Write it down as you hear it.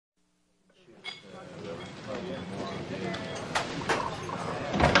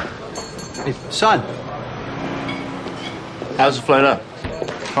Hey, son. How's the flight up?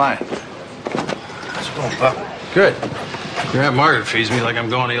 Fine. How's it going, Pop? Good. Your Aunt Margaret feeds me like I'm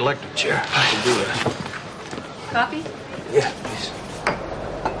going to the electric chair. I can do it. Coffee? Yeah, please.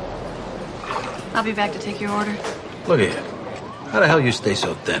 I'll be back to take your order. Look at you. How the hell you stay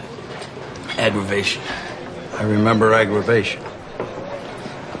so thin? Aggravation. I remember aggravation.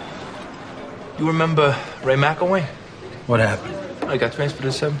 You remember Ray MacElwaine? What happened? I got transferred to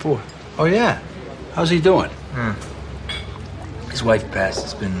 7-4. Oh, yeah. How's he doing? His wife passed.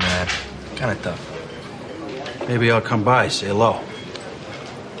 It's been kind of tough. Maybe I'll come by, say hello.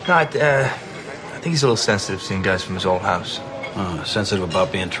 No, I think he's a little sensitive seeing guys from his old house. Oh, sensitive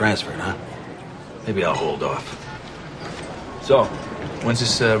about being transferred, huh? Maybe I'll hold off. So, when's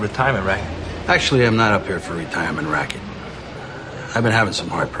this retirement racket? Actually, I'm not up here for retirement racket. I've been having some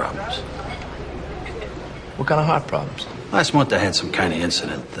heart problems. What kind of heart problems? Last month I had some kind of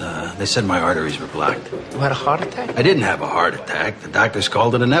incident. They said my arteries were blocked. You had a heart attack? I didn't have a heart attack. The doctors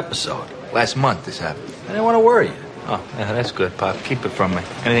called it an episode. Last month this happened. I didn't want to worry you. Oh, yeah, that's good, Pop. Keep it from me.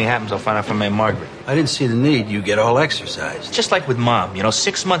 Anything happens, I'll find out from Aunt Margaret. I didn't see the need. You get all exercised. Just like with Mom. You know,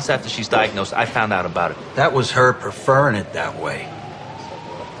 6 months after she's diagnosed, I found out about it. That was her preferring it that way.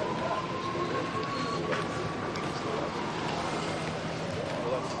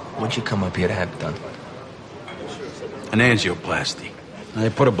 What'd you come up here to have done? An angioplasty. They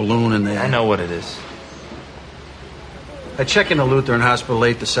put a balloon in there. I know what it is. I check into Lutheran Hospital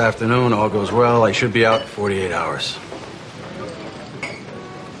late this afternoon. All goes well. I should be out in 48 hours.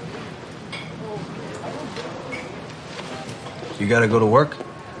 You gotta go to work?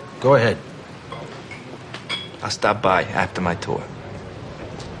 Go ahead. I'll stop by after my tour.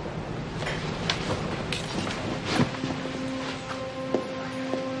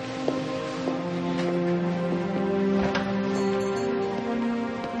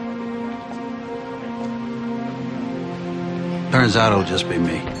 Turns out it'll just be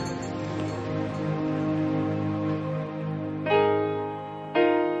me.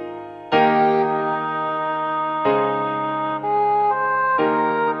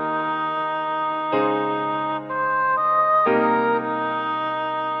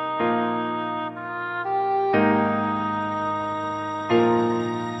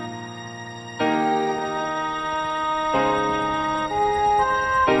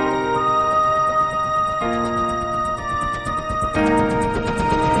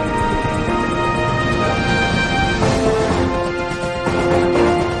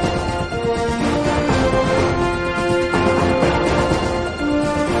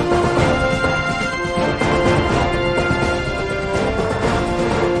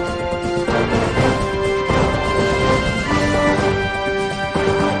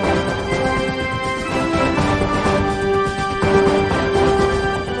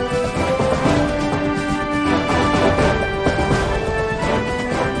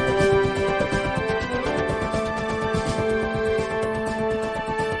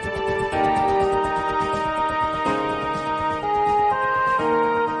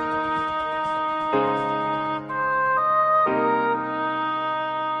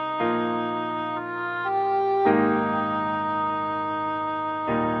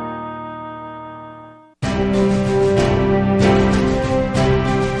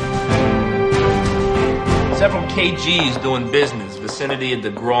 Several KGs doing business, vicinity of the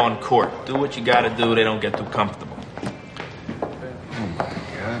Grand Court. Do what you gotta do, they don't get too comfortable.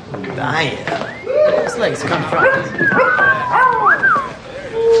 Dying. His legs come from.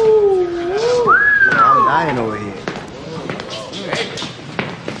 I'm dying over here.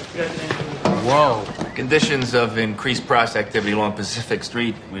 Whoa. Conditions of increased process activity along Pacific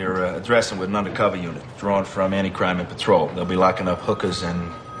Street, we're addressing with an undercover unit, drawn from anti-crime and patrol. They'll be locking up hookers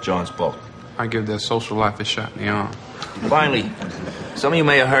and John's boat. I give that social life a shot in the arm. Finally, some of you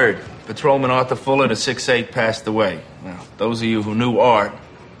may have heard, Patrolman Arthur Fuller, the 6'8", passed away. Now, those of you who knew Art,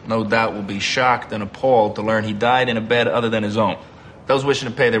 no doubt will be shocked and appalled to learn he died in a bed other than his own. Those wishing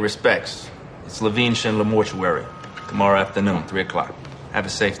to pay their respects, it's Levine Schindler Mortuary, tomorrow afternoon, 3 o'clock. Have a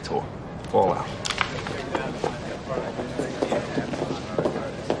safe tour. Fall out.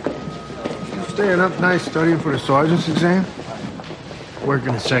 You staying up night studying for the sergeant's exam? Working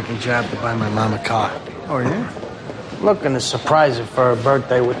a second job to buy my mom a car. Oh, yeah? Looking to surprise her for her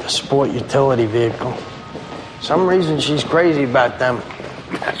birthday with the sport utility vehicle. Some reason she's crazy about them.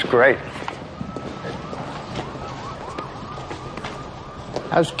 That's great.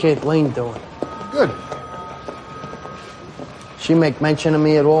 How's Kathleen doing? Good. She make mention of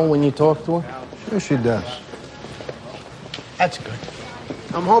me at all when you talk to her? Sure she does. That's good.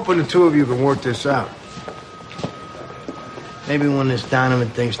 I'm hoping the two of you can work this out. Maybe when this Donovan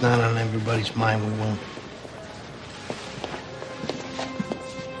thing's not on everybody's mind, we won't.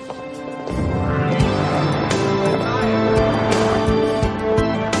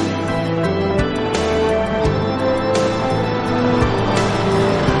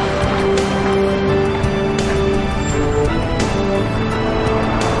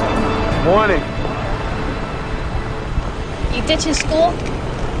 Morning. You ditching school?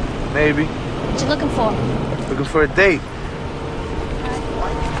 Maybe. What you looking for? Looking for a date.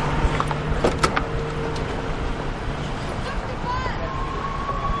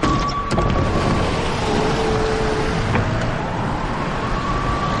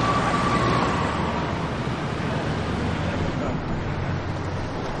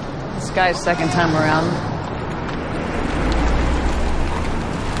 This guy's second time around.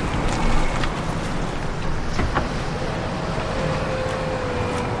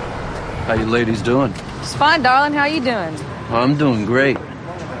 How you ladies doing? It's fine, darling. How you doing? I'm doing great.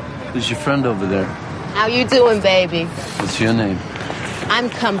 Who's your friend over there? How you doing, baby? What's your name? I'm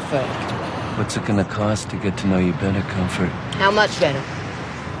Comfort. What's it gonna cost to get to know you better, Comfort? How much better?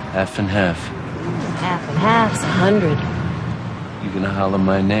 Half and half. Half and half's 100. You gonna holler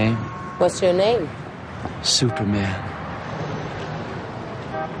my name? What's your name? Superman.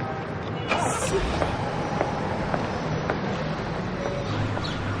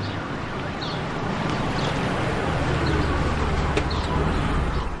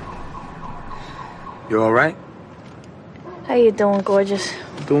 You all right? How you doing, gorgeous?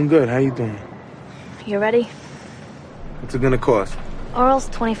 Doing good. How you doing? You ready? What's it gonna cost? Oral's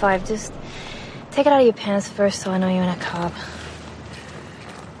 25. Just take it out of your pants first so I know you're in a cop.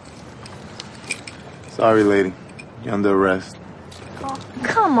 Sorry, lady. You're under arrest. Oh,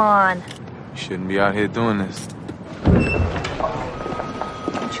 come on. You shouldn't be out here doing this. You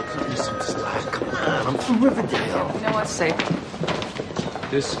know what's safe?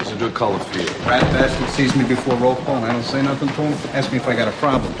 This is a good color for you. Rat bastard sees me before roll call and I don't say nothing to him. Ask me if I got a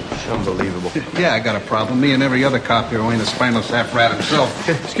problem. Unbelievable. Yeah, I got a problem. Me and every other cop here who ain't a spineless half rat himself.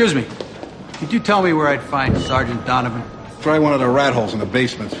 Excuse me. Could you tell me where I'd find Sergeant Donovan? Try one of the rat holes in the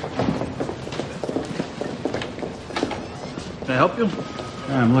basement. Can I help you?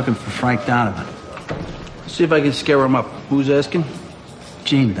 I'm looking for Frank Donovan. See if I can scare him up. Who's asking?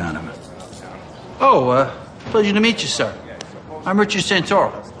 Gene Donovan. Oh, pleasure to meet you, sir. I'm Richard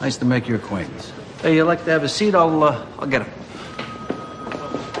Santoro. Nice to make your acquaintance. Hey, you like to have a seat? I'll get him.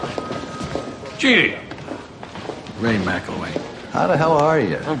 Gee. Ray MacElwaine. How the hell are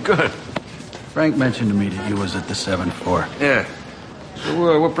you? I'm good. Frank mentioned to me that you was at the 7-4. Yeah.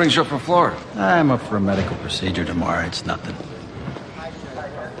 So what brings you up from Florida? I'm up for a medical procedure tomorrow. It's nothing.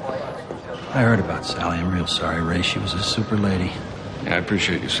 I heard about Sally. I'm real sorry, Ray. She was a super lady. Yeah, I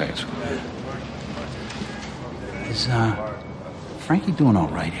appreciate you saying so. Is, Frankie doing all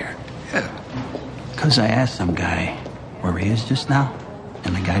right here? Yeah. Because I asked some guy where he is just now,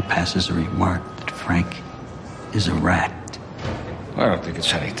 and the guy passes a remark that Frank is a rat. I don't think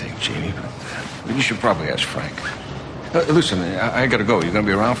it's anything, Jeannie, but you should probably ask Frank. Listen, I gotta go. You gonna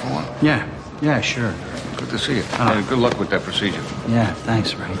be around for a while? Yeah, sure. Good to see you. And good luck with that procedure. Yeah,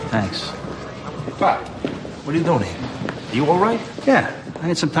 thanks, Ray. Thanks. Pop, what are you doing here? Are you all right? Yeah, I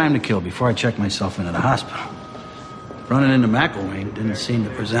had some time to kill before I checked myself into the hospital. Running into MacElwaine didn't seem to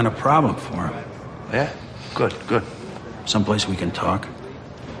present a problem for him. Yeah? Good. Someplace we can talk.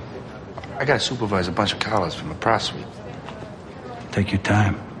 I gotta supervise a bunch of collars from a prostitute. Take your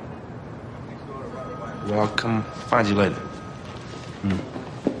time. Well, I'll come find you later.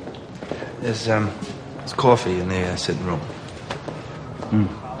 There's coffee in the sitting room.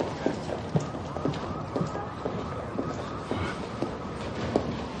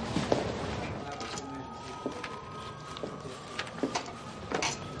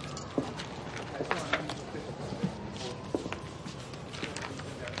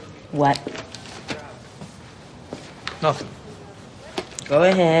 What? Nothing. Go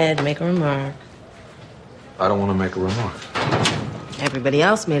ahead, make a remark. I don't want to make a remark. Everybody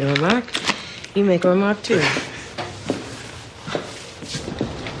else made a remark. You make a remark, too.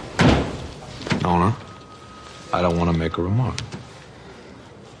 Nona, I don't want to make a remark.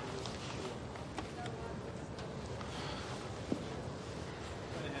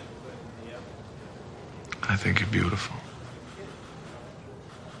 I think you're beautiful.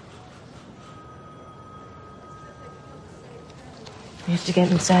 You have to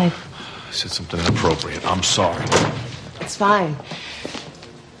get inside. I said something inappropriate. I'm sorry. It's fine.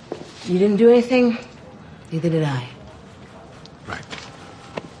 You didn't do anything, neither did I. Right.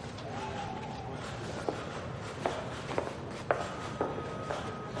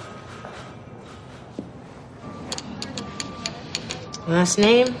 Last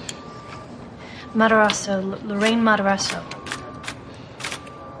name? Matarasso, Lorraine Matarasso.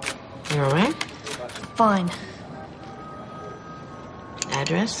 You all right? Fine.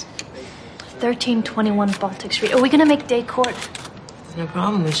 Address? 1321 Baltic Street. Are we gonna make day court? There's no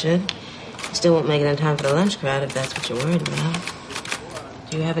problem, we should. You still won't make it in time for the lunch crowd if that's what you're worried about.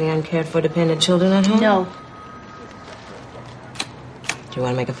 Do you have any uncared for dependent children at home? No. Do you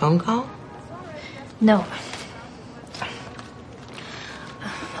want to make a phone call? No.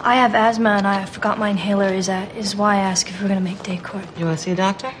 I have asthma and I forgot my inhaler. Is why I asked if we're gonna make day court. You want to see a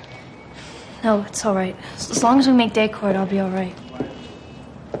doctor? No, it's all right. As long as we make day court, I'll be all right.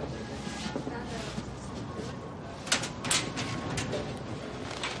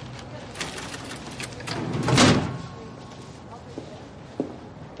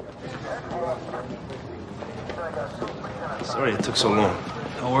 Sorry it took so long.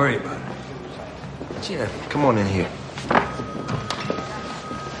 Don't worry about it. Yeah, come on in here.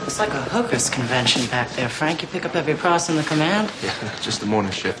 Looks like a hookers convention back there, Frank. You pick up every cross in the command? Yeah, just the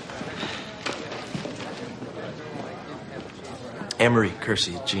morning shift. Anne-Marie,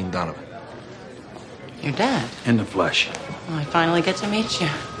 Kersey, Jean Donovan. Your dad? In the flesh. Well, I finally get to meet you.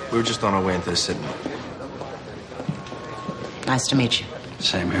 We were just on our way into the sitting room. Nice to meet you.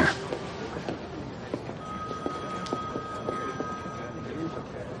 Same here.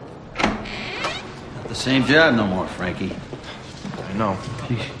 Not the same job no more, Frankie. I know.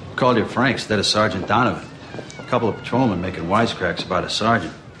 He called you Frank instead of Sergeant Donovan. A couple of patrolmen making wisecracks about a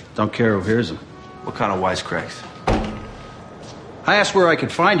sergeant. Don't care who hears them. What kind of wisecracks? I asked where I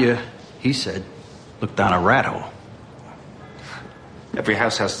could find you. He said, look down a rat hole. Every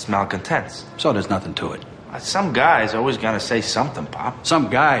house has its malcontents. So there's nothing to it. Some guys always gonna say something, Pop.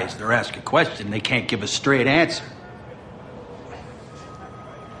 Some guys, they're asked a question, they can't give a straight answer.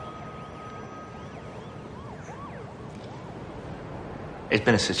 There's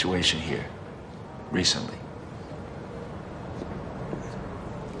been a situation here recently.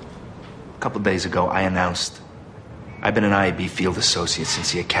 A couple days ago, I announced I've been an IAB field associate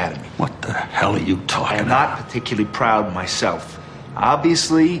since the academy. What the hell are you talking I'm about? not particularly proud myself.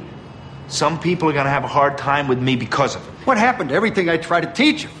 Obviously, some people are gonna have a hard time with me because of it. What happened to everything I tried to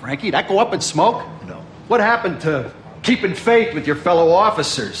teach you, Frankie? That go up in smoke? No. What happened to keeping faith with your fellow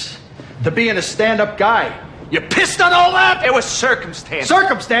officers? To being a stand-up guy? You pissed on all that? It was circumstances.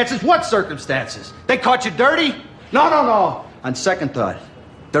 Circumstances? What circumstances? They caught you dirty? No. On second thought,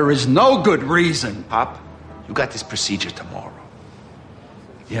 there is no good reason. Pop, you got this procedure tomorrow.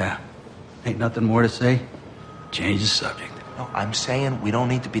 Yeah. Ain't nothing more to say? Change the subject. No, I'm saying we don't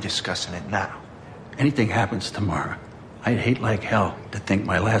need to be discussing it now. Anything happens tomorrow, I'd hate like hell to think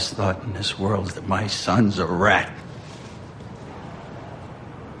my last thought in this world is that my son's a rat.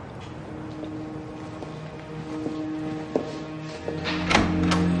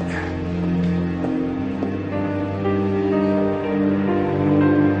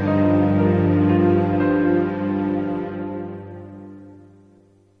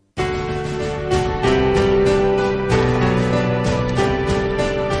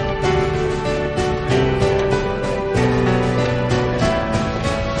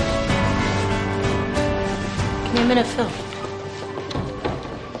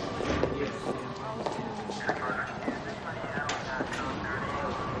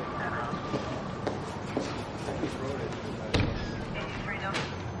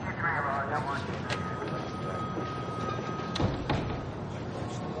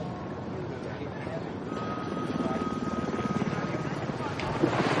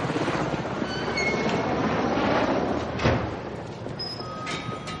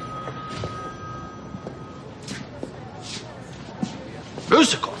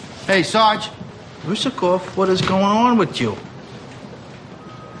 Roussakoff. Hey, Sarge. Roussakoff, what is going on with you?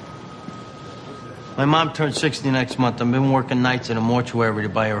 My mom turned 60 next month. I've been working nights in a mortuary to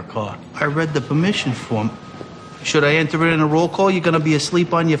buy her a car. I read the permission form. Should I enter it in a roll call? You're gonna be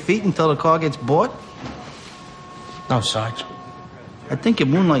asleep on your feet until the car gets bought? No, Sarge. I think you're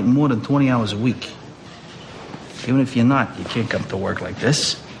moonlighting more than 20 hours a week. Even if you're not, you can't come to work like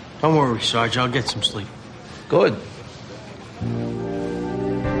this. Don't worry, Sarge. I'll get some sleep. Good.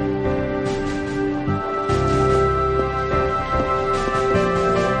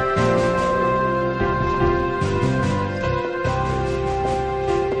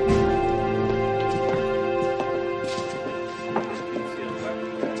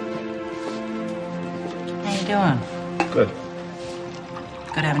 Good.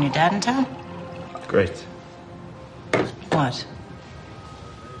 Good having your dad in town? Great. What?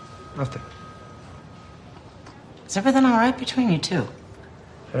 Nothing. Is everything all right between you two?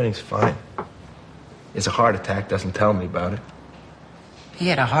 Everything's fine. It's a heart attack, doesn't tell me about it. He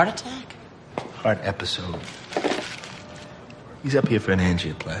had a heart attack? Heart episode. He's up here for an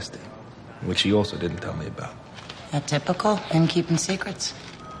angioplasty, which he also didn't tell me about. That typical? Him keeping secrets?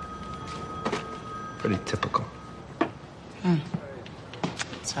 Pretty typical.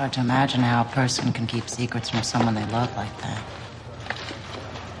 It's hard to imagine how a person can keep secrets from someone they love like that.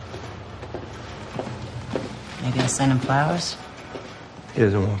 Maybe I'll send him flowers? He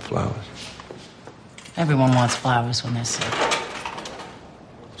doesn't want flowers. Everyone wants flowers when they're sick.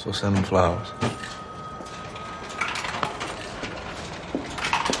 So send him flowers.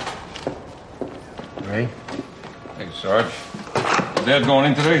 Ray? Hey, Sarge. Is Dad going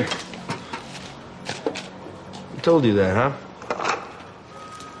in today? I told you that, huh?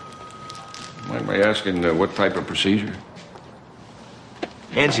 Mind my asking what type of procedure?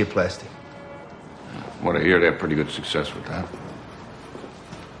 Angioplasty. What I hear, they have pretty good success with that.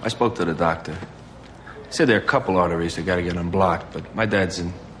 I spoke to the doctor. He said there are a couple arteries that gotta get unblocked, but my dad's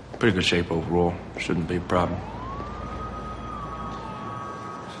in pretty good shape overall. Shouldn't be a problem.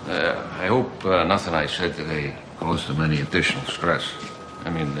 I hope nothing I said today caused him any additional stress.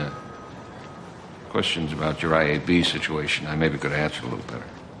 I mean, questions about your IAB situation, I maybe could answer a little better.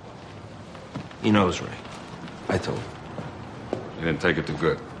 He knows, Ray. I told him. You didn't take it too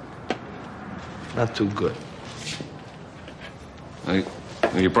good. Not too good.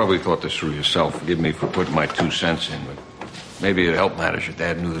 You probably thought this through yourself. Forgive me for putting my 2 cents in, but maybe it'd help matters your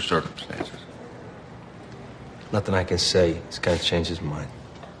dad knew the circumstances. Nothing I can say. He's gonna change his mind.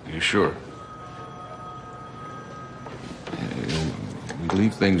 Are you sure? We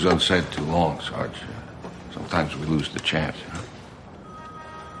leave things unsaid too long, Sarge. Sometimes we lose the chance, you know?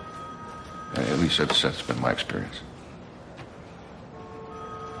 At least that's been my experience.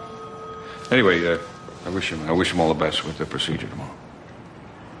 Anyway, I wish him all the best with the procedure tomorrow.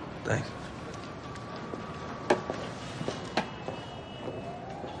 Thanks.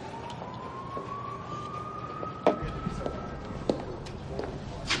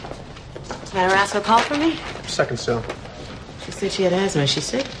 Madam Roussakoff called for me? Second cell. She said she had asthma. Is she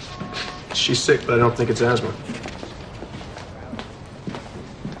sick? She's sick, but I don't think it's asthma.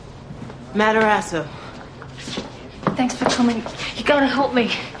 Madam Roussakoff. Thanks for coming. You gotta help me.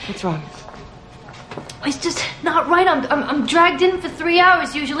 What's wrong? It's just not right. I'm dragged in for 3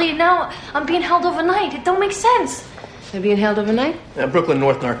 hours usually, and now I'm being held overnight. It don't make sense. They're being held overnight? Brooklyn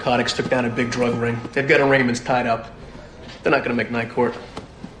North Narcotics took down a big drug ring. They've got arraignments tied up. They're not gonna make night court.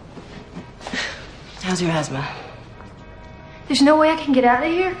 How's your asthma? There's no way I can get out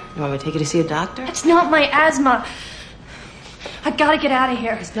of here. You want me to take you to see a doctor? It's not my asthma. I gotta get out of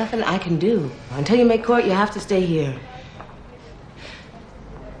here. There's nothing I can do. Until you make court, you have to stay here.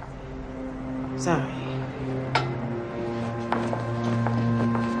 Sorry.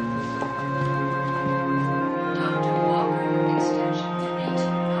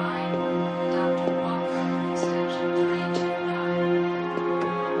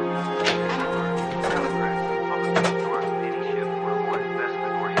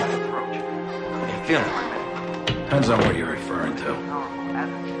 Depends on what you're referring to.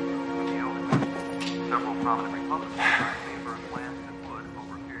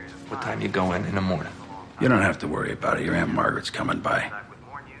 What time you go in the morning? You don't have to worry about it. Your Aunt Margaret's coming by.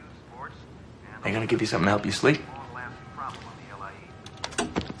 They gonna give you something to help you sleep?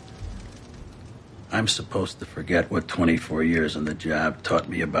 I'm supposed to forget what 24 years on the job taught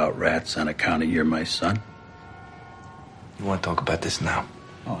me about rats on account of you're my son? You wanna talk about this now?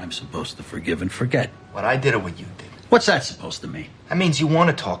 Oh, I'm supposed to forgive and forget. What I did or what you did? What's that supposed to mean? That means you want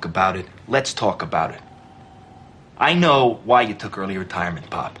to talk about it. Let's talk about it. I know why you took early retirement,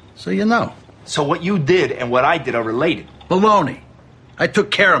 Pop. So you know. So what you did and what I did are related. Baloney. I took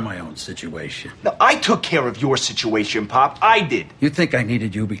care of my own situation. No, I took care of your situation, Pop. I did. You think I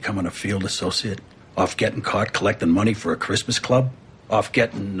needed you becoming a field associate? Off getting caught collecting money for a Christmas club? Off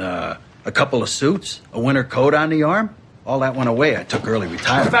getting a couple of suits? A winter coat on the arm? All that went away. I took early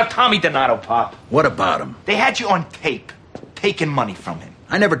retirement. What about Tommy Donato, Pop? What about him? They had you on tape, taking money from him.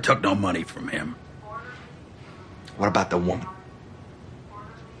 I never took no money from him. What about the woman?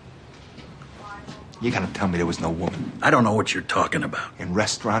 You gotta tell me there was no woman. I don't know what you're talking about. In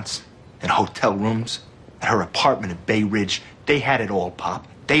restaurants, in hotel rooms, at her apartment at Bay Ridge, they had it all, Pop.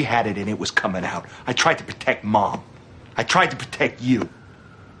 They had it and it was coming out. I tried to protect Mom. I tried to protect you.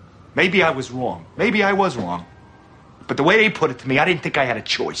 Maybe I was wrong. Maybe I was wrong. But the way they put it to me, I didn't think I had a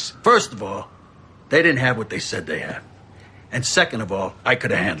choice. First of all, they didn't have what they said they had. And second of all, I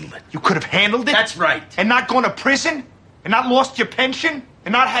could have handled it. You could have handled it? That's right. And not gone to prison? And not lost your pension?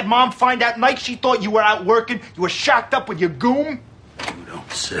 And not had Mom find out night she thought you were out working? You were shacked up with your goon? You don't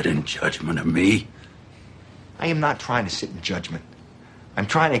sit in judgment of me. I am not trying to sit in judgment. I'm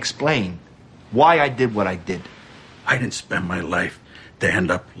trying to explain why I did what I did. I didn't spend my life to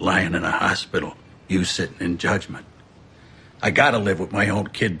end up lying in a hospital, you sitting in judgment. I gotta live with my own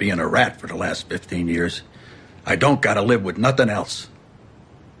kid being a rat for the last 15 years. I don't gotta live with nothing else.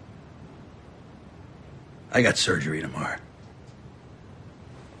 I got surgery tomorrow.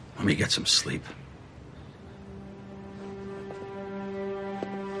 Let me get some sleep.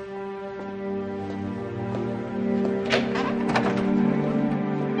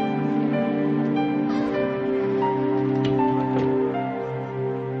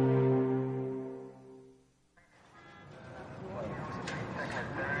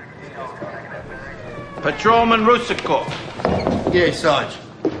 Patrolman Roussakoff. Yeah, Sarge.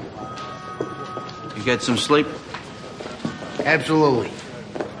 You get some sleep? Absolutely.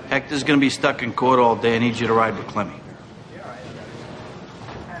 Hector's gonna be stuck in court all day. I need you to ride with Clemmy.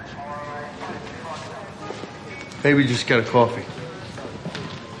 Maybe just get a coffee.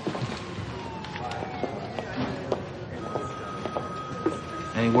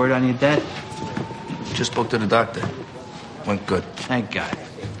 Any word on your dad? Just spoke to the doctor. Went good. Thank God.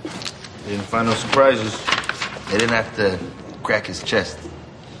 They didn't find no surprises. They didn't have to crack his chest.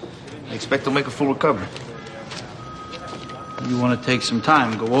 I expect he'll make a full recovery. You want to take some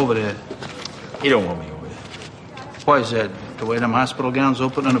time, go over there. He don't want me over there. Why is that? The way them hospital gowns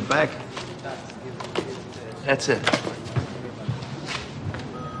open on the back? That's it.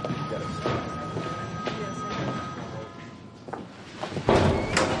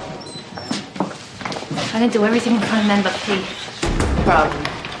 I didn't do everything in front of men but pee. Problem.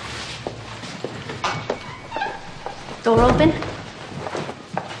 Door open?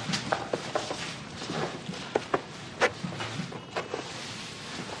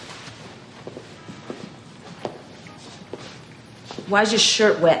 Why's your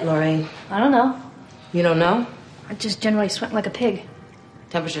shirt wet, Lorraine? I don't know. You don't know? I just generally sweat like a pig.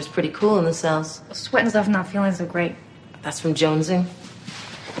 Temperature's pretty cool in the cells. Sweat and stuff, not feeling so great. That's from jonesing.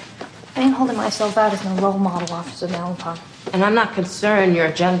 I ain't holding myself out as no role model, Officer MacElwaine. And I'm not concerned you're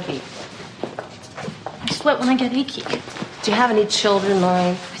a junkie. I sweat when I get achy. Do you have any children,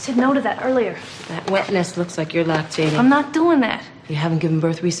 Lorraine? I said no to that earlier. That wetness looks like you're lactating. I'm not doing that. You haven't given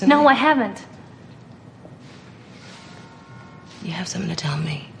birth recently? No, I haven't. You have something to tell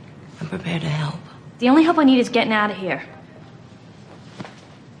me. I'm prepared to help. The only help I need is getting out of here.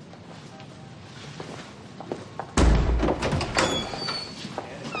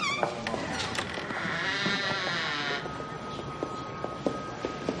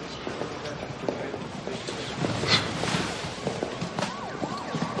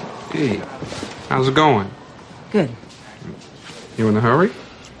 Hey, how's it going? Good. You in a hurry?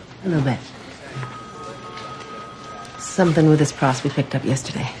 A little bit. Something with this prost we picked up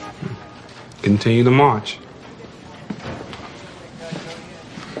yesterday. Continue the march.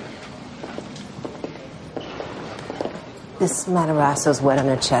 This Matarasso's wet on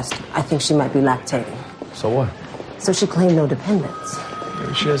her chest. I think she might be lactating. So what? So she claimed no dependence.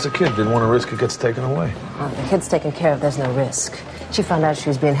 Maybe she has a kid. Didn't want to risk it gets taken away. Well, the kid's taken care of. There's no risk. She found out she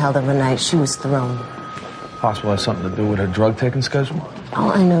was being held overnight. She was thrown. Possible has something to do with her drug-taking schedule?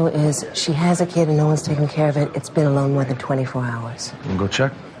 All I know is she has a kid and no one's taking care of it. It's been alone more than 24 hours. You can go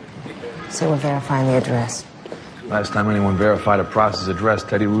check? So we're verifying the address. Last time anyone verified a process address,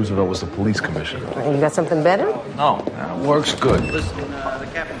 Teddy Roosevelt was the police commissioner. You got something better? No, that works good. Listen, the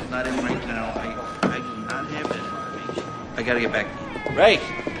captain's not in right now. I do not have that information. I gotta get back to you. Ray,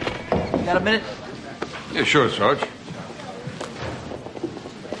 you got a minute? Yeah, sure, Sarge.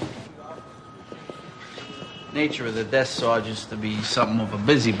 Nature of the desk, Sarge, is to be something of a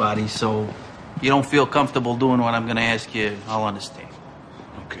busybody, so you don't feel comfortable doing what I'm gonna ask you, I'll understand.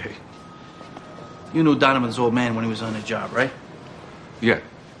 Okay. You knew Donovan's old man when he was on the job, right? Yeah.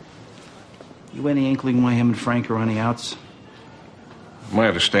 You any inkling why him and Frank are on the outs? My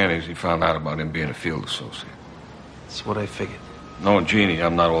understanding is he found out about him being a field associate. That's what I figured. Knowing Jeannie,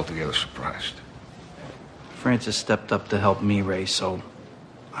 I'm not altogether surprised. Francis stepped up to help me, Ray, so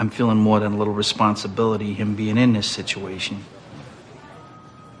I'm feeling more than a little responsibility, him being in this situation.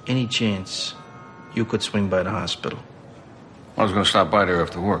 Any chance you could swing by the hospital? I was going to stop by there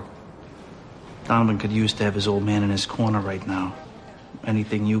after work. Donovan could use to have his old man in his corner right now.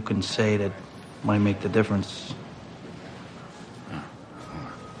 Anything you can say that might make the difference.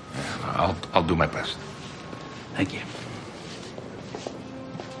 I'll do my best. Thank you.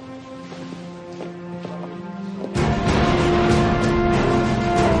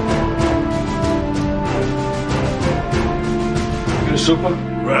 You the super?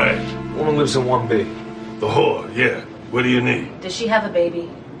 Right. Woman lives in 1B. The whore, yeah. What do you need? Does she have a baby?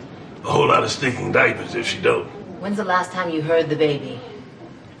 A whole lot of stinking diapers if she don't. When's the last time you heard the baby?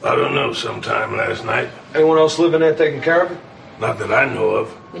 I don't know, sometime last night. Anyone else living there taking care of it? Not that I know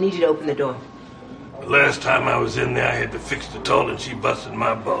of. We need you to open the door. The last time I was in there, I had to fix the toilet and she busted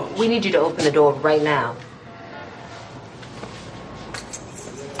my balls. We need you to open the door right now.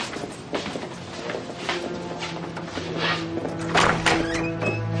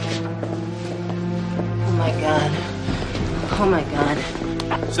 Oh my God. Oh my God.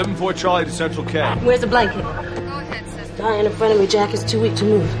 7-4 Charlie to Central K. Where's the blanket? Go ahead, sister. Dying in front of me, Jack is too weak to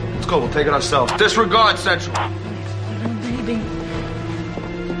move. Let's go, we'll take it ourselves. Disregard, Central. Oh, baby.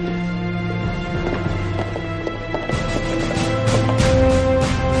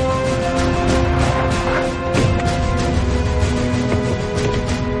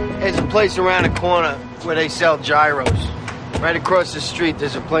 There's a place around the corner where they sell gyros. Right across the street,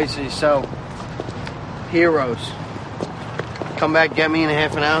 there's a place they sell heroes. Come back, get me in a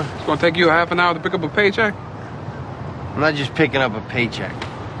half an hour. It's gonna take you a half an hour to pick up a paycheck? I'm not just picking up a paycheck.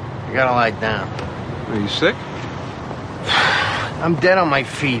 I gotta lie down. Are you sick? I'm dead on my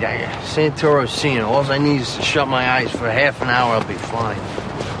feet. Santoro Cena. All I need is to shut my eyes for half an hour. I'll be fine.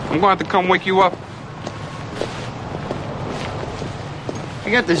 I'm going to have to come wake you up. I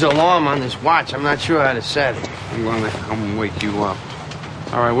got this alarm on this watch. I'm not sure how to set it. I'm going to come wake you up.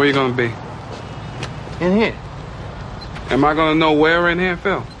 All right, where you going to be? In here. Am I going to know where in here,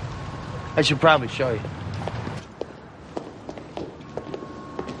 Phil? I should probably show you.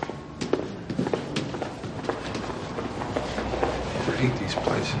 I hate these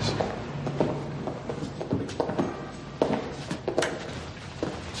places.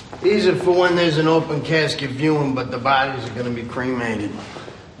 These are for when there's an open casket viewing, but the bodies are going to be cremated.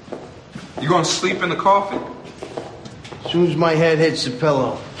 You going to sleep in the coffin? As soon as my head hits the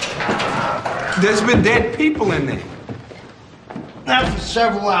pillow. There's been dead people in there. Not for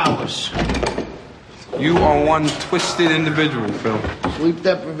several hours. You are one twisted individual, Phil. Sleep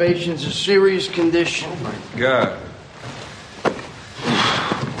deprivation's a serious condition. Oh, my God.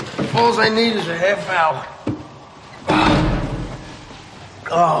 All I need is a half hour.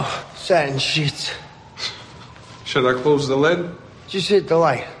 Oh, satin sheets. Should I close the lid? Just hit the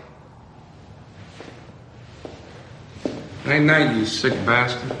light. Night, night, you sick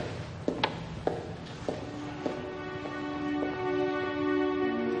bastard.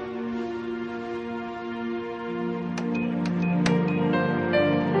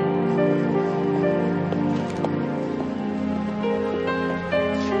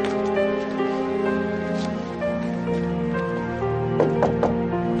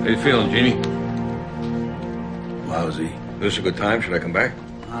 How you feeling, Jeannie? Lousy. Is this a good time? Should I come back?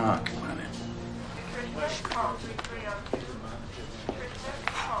 Ah, come on in.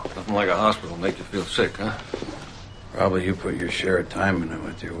 Nothing like a hospital make you feel sick, huh? Probably you put your share of time in it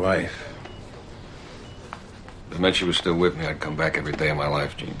with your wife. If it meant she was still with me, I'd come back every day of my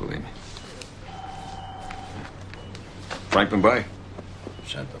life, Gene, believe me. Frank been by?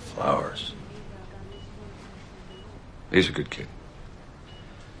 Sent the flowers. He's a good kid.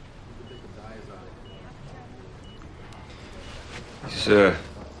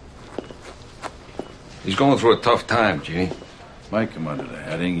 He's going through a tough time, Jeannie. Mike him under the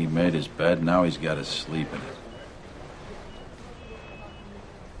heading. He made his bed. Now he's got to sleep in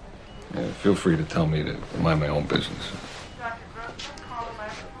it. Yeah, feel free to tell me to mind my own business.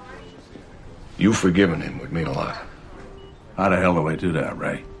 You forgiving him would mean a lot. How the hell do I do that,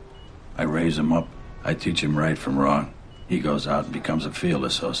 Ray? I raise him up. I teach him right from wrong. He goes out and becomes a field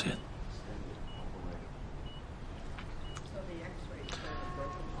associate.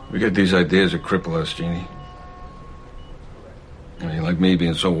 We get these ideas that cripple us, Jeannie. I mean, like me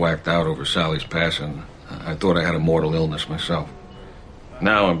being so whacked out over Sally's passing, I thought I had a mortal illness myself.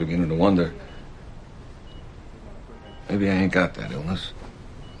 Now I'm beginning to wonder, maybe I ain't got that illness.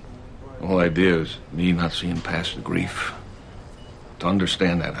 The whole idea is me not seeing past the grief. To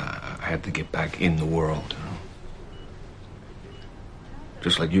understand that, I had to get back in the world, you know?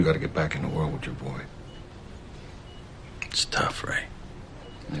 Just like you got to get back in the world with your boy. It's tough, Ray.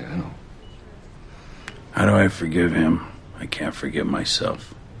 Yeah, I know. How do I forgive him? I can't forgive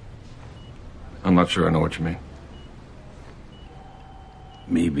myself. I'm not sure I know what you mean.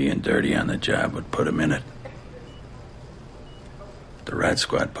 Me being dirty on the job would put him in it. The rat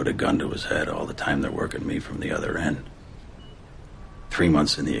squad put a gun to his head all the time they're working me from the other end. 3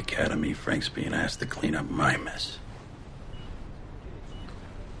 months in the academy, Frank's being asked to clean up my mess.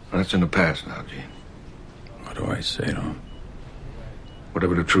 That's in the past now, Gene. What do I say to him?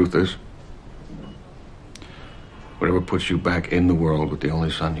 Whatever the truth is. Whatever puts you back in the world with the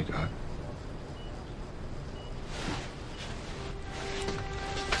only son you got.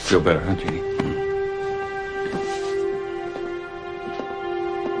 Feel better, huh, Jeannie?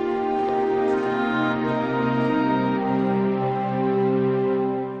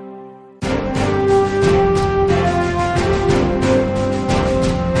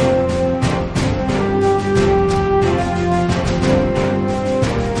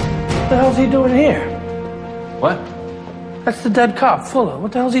 hell's he doing here? What? That's the dead cop, Fuller.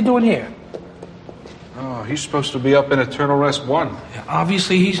 What the hell's he doing here? Oh, he's supposed to be up in Eternal Rest 1. Yeah,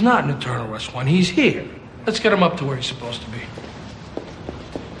 obviously, he's not in Eternal Rest 1. He's here. Let's get him up to where he's supposed to be.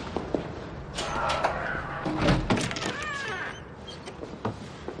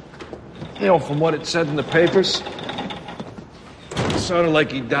 You know, from what it said in the papers, it sounded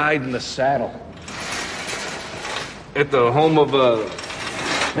like he died in the saddle. At the home of,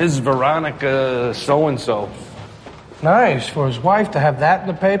 Ms. Veronica so-and-so. Nice for his wife to have that in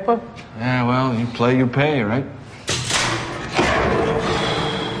the paper. Yeah, well, you play, you pay, right?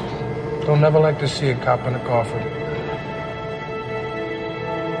 Don't never like to see a cop in a coffin.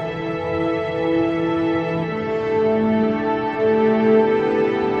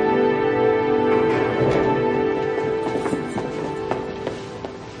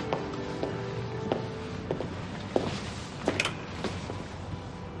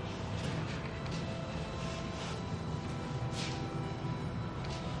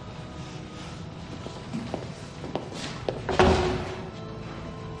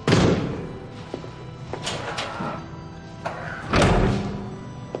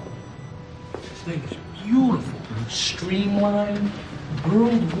 This thing is beautiful. Streamlined,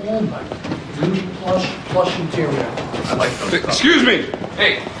 groomed walnut. Really plush interior. I like those. Excuse me!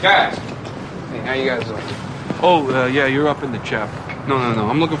 Hey, guys. Hey, how you guys doing? Oh, yeah, you're up in the chapel. No.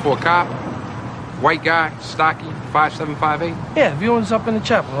 I'm looking for a cop. White guy, stocky, 5758. Yeah, viewing's up in the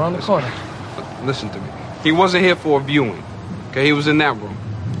chapel, around the corner. Listen to me. He wasn't here for a viewing. Okay, he was in that room.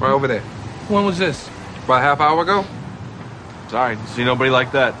 Right over there. When was this? About a half hour ago. Sorry, didn't see nobody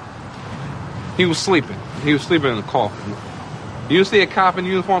like that. He was sleeping. He was sleeping in a coffin. You see a cop in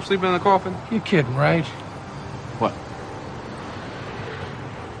uniform sleeping in a coffin? You're kidding, right? What?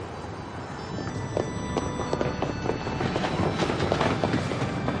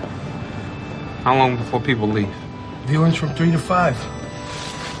 How long before people leave? Viewings from 3 to 5.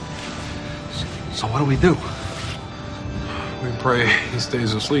 So what do we do? We pray he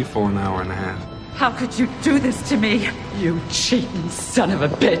stays asleep for an hour and a half. How could you do this to me? You cheating son of a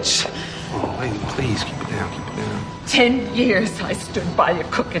bitch. Oh, lady, please, keep it down, keep it down. 10 years I stood by you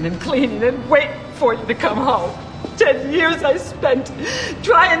cooking and cleaning and waiting for you to come home. 10 years I spent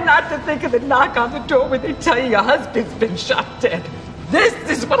trying not to think of the knock on the door when they tell you your husband's been shot dead. This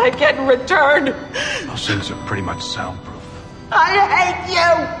is what I get in return. Those things are pretty much soundproof. I hate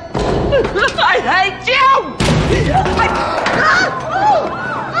you! I hate you!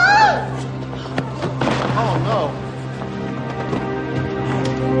 Oh, no.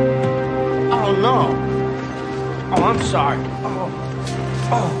 Oh, no. Oh, I'm sorry. Oh.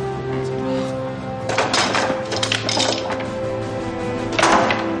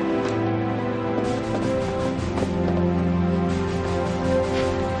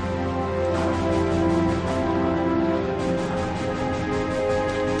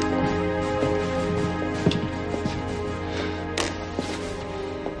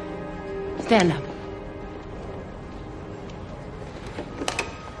 Stand up.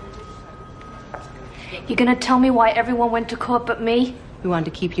 You gonna tell me why everyone went to court but me? We wanted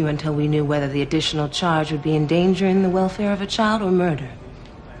to keep you until we knew whether the additional charge would be endangering the welfare of a child or murder.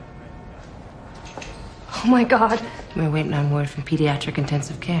 Oh my God. We're waiting on word from pediatric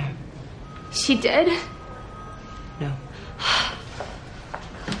intensive care. She dead? No.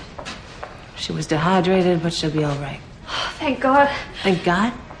 She was dehydrated, but she'll be all right. Thank God. Thank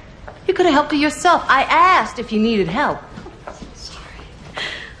God? You could have helped her yourself. I asked if you needed help. Sorry.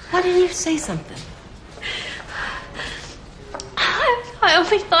 Why didn't you say something? I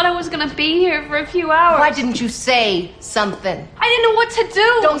only thought I was gonna be here for a few hours. Why didn't you say something? I didn't know what to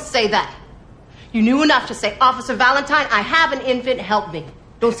do. Don't say that. You knew enough to say, Officer Valentine, I have an infant, help me.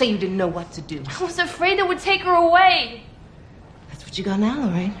 Don't say you didn't know what to do. I was afraid they would take her away. That's what you got now,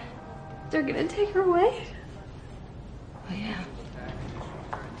 Lorraine. They're gonna take her away? Oh, yeah.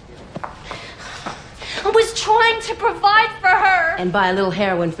 I was trying to provide for her. And buy a little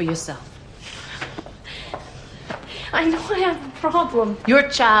heroin for yourself. I know I have a problem. Your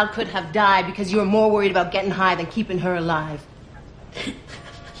child could have died because you were more worried about getting high than keeping her alive.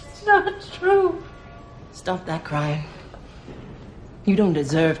 It's not true. Stop that crying. You don't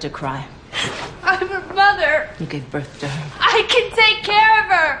deserve to cry. I'm her mother. You gave birth to her. I can take care of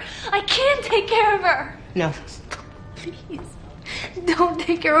her. I can take care of her. No. Please, don't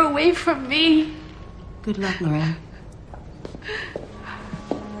take her away from me. Good luck, Lorraine.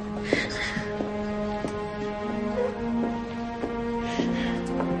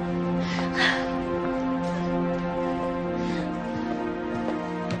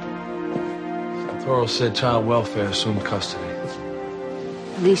 Toro said child welfare assumed custody.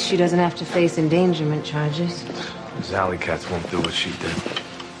 At least she doesn't have to face endangerment charges. These alley cats won't do what she did.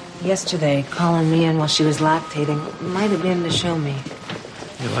 Yesterday, calling me in while she was lactating might have been to show me.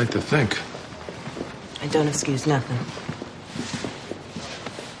 You like to think. I don't excuse nothing.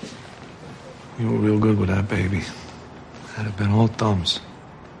 You were real good with that baby. Had it been all thumbs.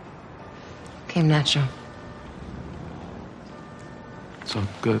 Came natural. So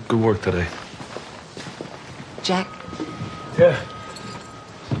good work today. Jack, Yeah.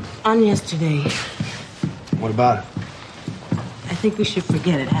 on yesterday, What about it? I think we should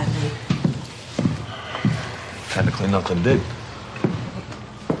forget it happening. Technically, nothing did.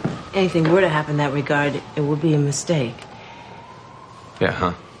 Anything were to happen in that regard, it would be a mistake. Yeah,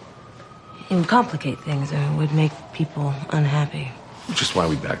 huh? It would complicate things and it would make people unhappy. Which is why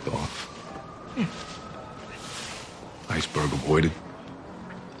we backed off. Iceberg avoided.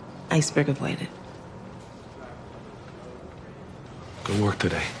 Iceberg avoided. Good work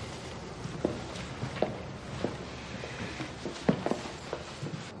today.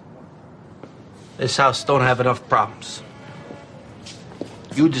 This house don't have enough problems.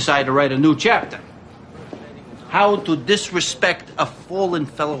 You decide to write a new chapter. How to disrespect a fallen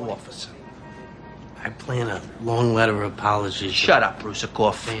fellow officer. I plan a long letter of apologies. Shut up,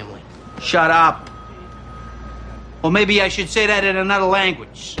 Roussakoff. Family. Shut up. Or maybe I should say that in another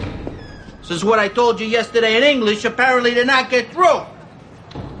language. Since what I told you yesterday in English apparently did not get through.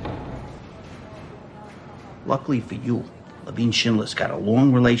 Luckily for you, Levine Schindler's got a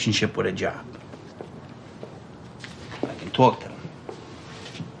long relationship with a job. I can talk to them.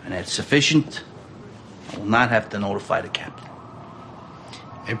 And that's sufficient. I will not have to notify the captain.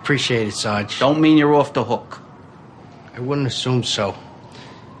 I appreciate it, Sarge. Don't mean you're off the hook. I wouldn't assume so.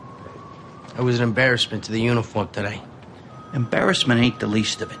 I was an embarrassment to the uniform today. Embarrassment ain't the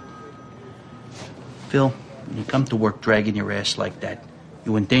least of it. Phil, when you come to work dragging your ass like that,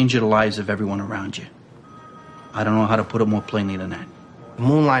 you endanger the lives of everyone around you. I don't know how to put it more plainly than that. The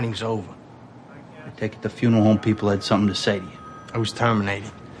moonlighting's over. I take it the funeral home people had something to say to you. I was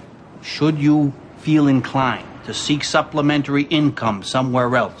terminated. Should you feel inclined to seek supplementary income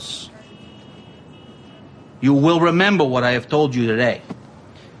somewhere else, you will remember what I have told you today.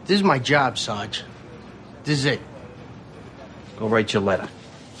 This is my job, Sarge. This is it. Go write your letter.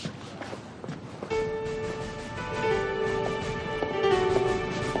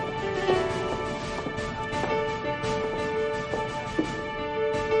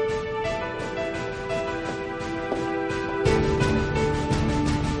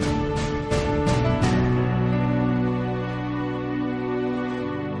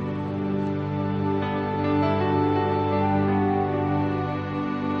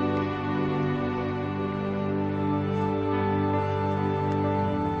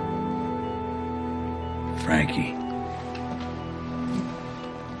 Frankie.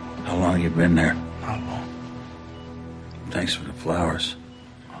 How long you been there? Not long. Thanks for the flowers.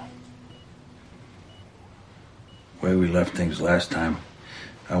 The way we left things last time,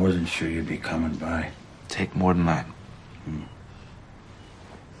 I wasn't sure you'd be coming by. Take more than that.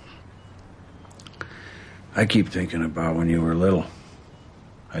 I keep thinking about when you were little.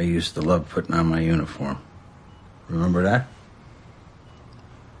 I used to love putting on my uniform. Remember that?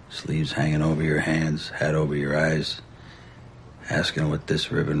 Sleeves hanging over your hands, hat over your eyes, asking what this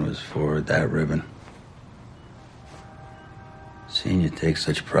ribbon was for, that ribbon. Seeing you take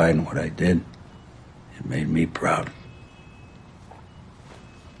such pride in what I did, it made me proud.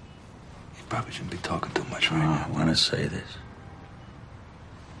 You probably shouldn't be talking too much right now. I want to say this.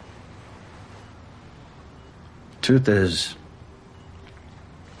 Truth is,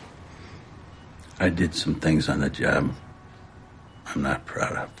 I did some things on the job I'm not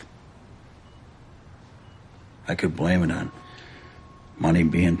proud of. I could blame it on money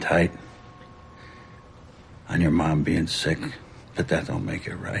being tight, on your mom being sick, but that don't make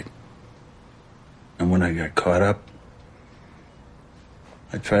it right. And when I got caught up,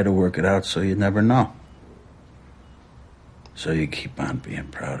 I tried to work it out so you'd never know. So you keep on being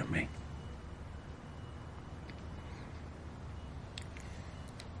proud of me.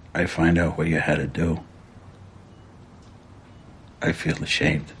 I find out what you had to do. I feel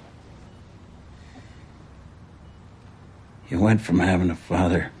ashamed. You went from having a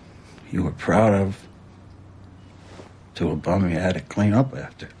father you were proud of to a bum you had to clean up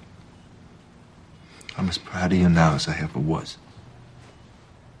after. I'm as proud of you now as I ever was.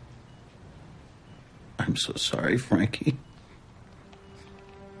 I'm so sorry, Frankie.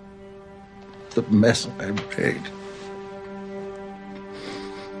 The mess I made.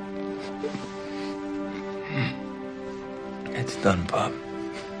 It's done, Bob.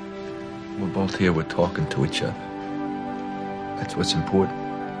 We're both here. We're talking to each other. That's what's important.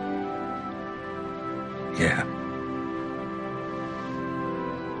 Yeah.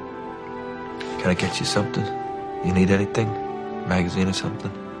 Can I get you something? You need anything? Magazine or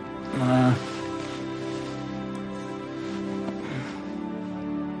something?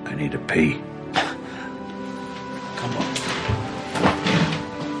 I need to pee. Come on.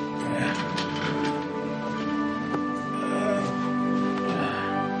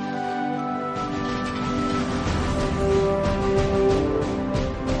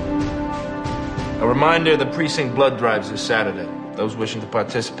 A reminder, the precinct blood drives this Saturday. Those wishing to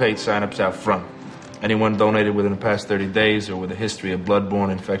participate, sign-ups out front. Anyone donated within the past 30 days or with a history of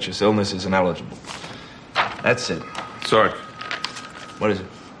blood-borne infectious illness is ineligible. That's it. Sarge. What is it?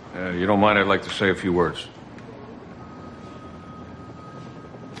 You don't mind, I'd like to say a few words.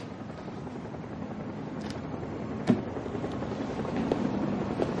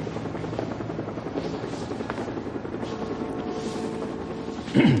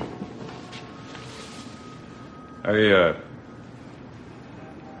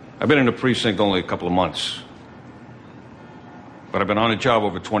 I've been in the precinct only a couple of months. But I've been on the job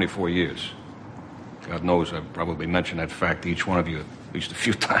over 24 years. God knows I've probably mentioned that fact to each one of you at least a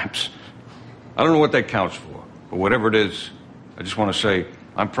few times. I don't know what that counts for, but whatever it is, I just want to say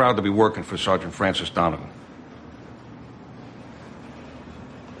I'm proud to be working for Sergeant Francis Donovan.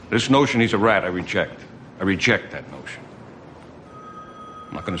 This notion he's a rat, I reject. I reject that notion.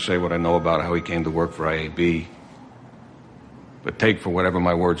 I'm not going to say what I know about how he came to work for IAB, but take for whatever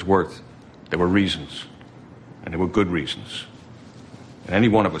my word's worth, there were reasons, and there were good reasons. And any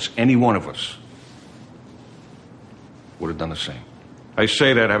one of us would have done the same. I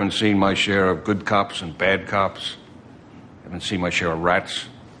say that having seen my share of good cops and bad cops, having seen my share of rats,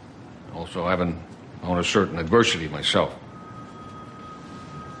 also having known a certain adversity myself.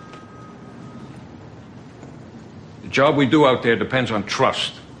 The job we do out there depends on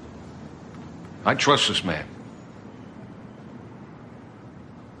trust. I trust this man.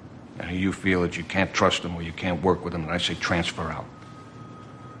 And you feel that you can't trust him or you can't work with him, and I say transfer out.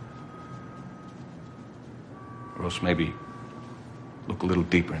 Or else maybe look a little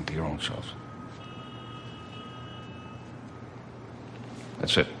deeper into your own selves.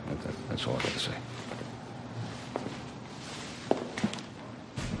 That's it. That's all I got to say.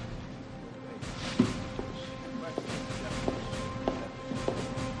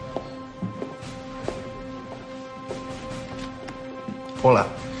 Hola.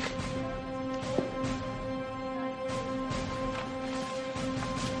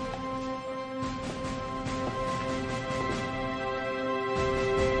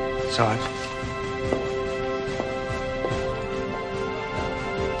 Sarge.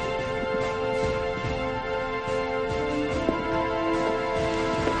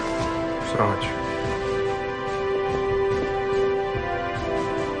 Sarge.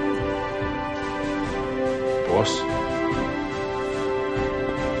 Boss?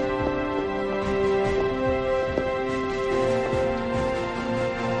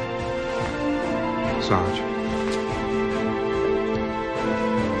 Sarge.